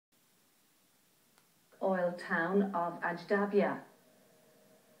oil town of Ajdabia.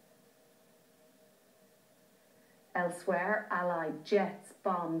 Elsewhere, Allied jets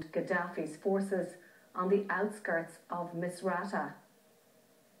bombed Gaddafi's forces on the outskirts of Misrata,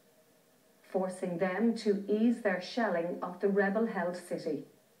 forcing them to ease their shelling of the rebel-held city.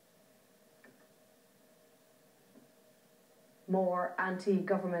 More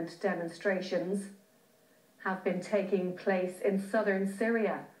anti-government demonstrations have been taking place in southern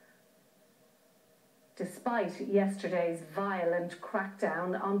Syria, despite yesterday's violent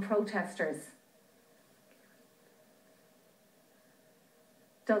crackdown on protesters.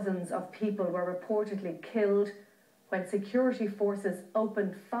 Dozens of people were reportedly killed when security forces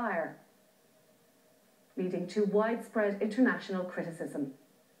opened fire, leading to widespread international criticism.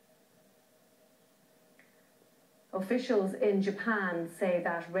 Officials in Japan say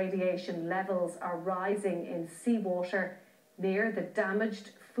that radiation levels are rising in seawater near the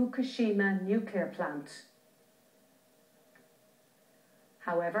damaged Fukushima nuclear plant.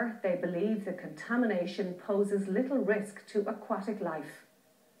 However, they believe the contamination poses little risk to aquatic life.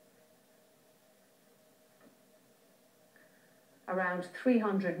 Around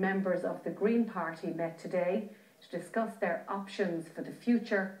 300 members of the Green Party met today to discuss their options for the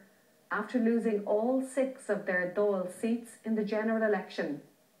future after losing all 6 of their Dáil seats in the general election.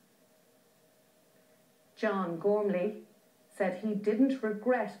 John Gormley said he didn't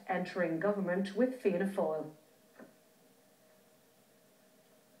regret entering government with Fianna Fáil.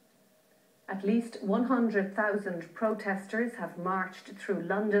 At least 100,000 protesters have marched through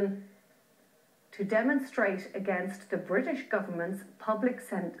London to demonstrate against the British government's public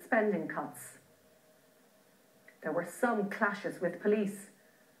spending cuts. There were some clashes with police.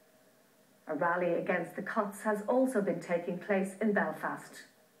 A rally against the cuts has also been taking place in Belfast.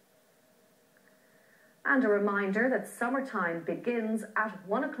 And a reminder that summertime begins at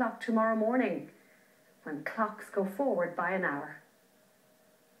 1 o'clock tomorrow morning, when clocks go forward by an hour.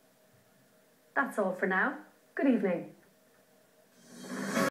 That's all for now. Good evening.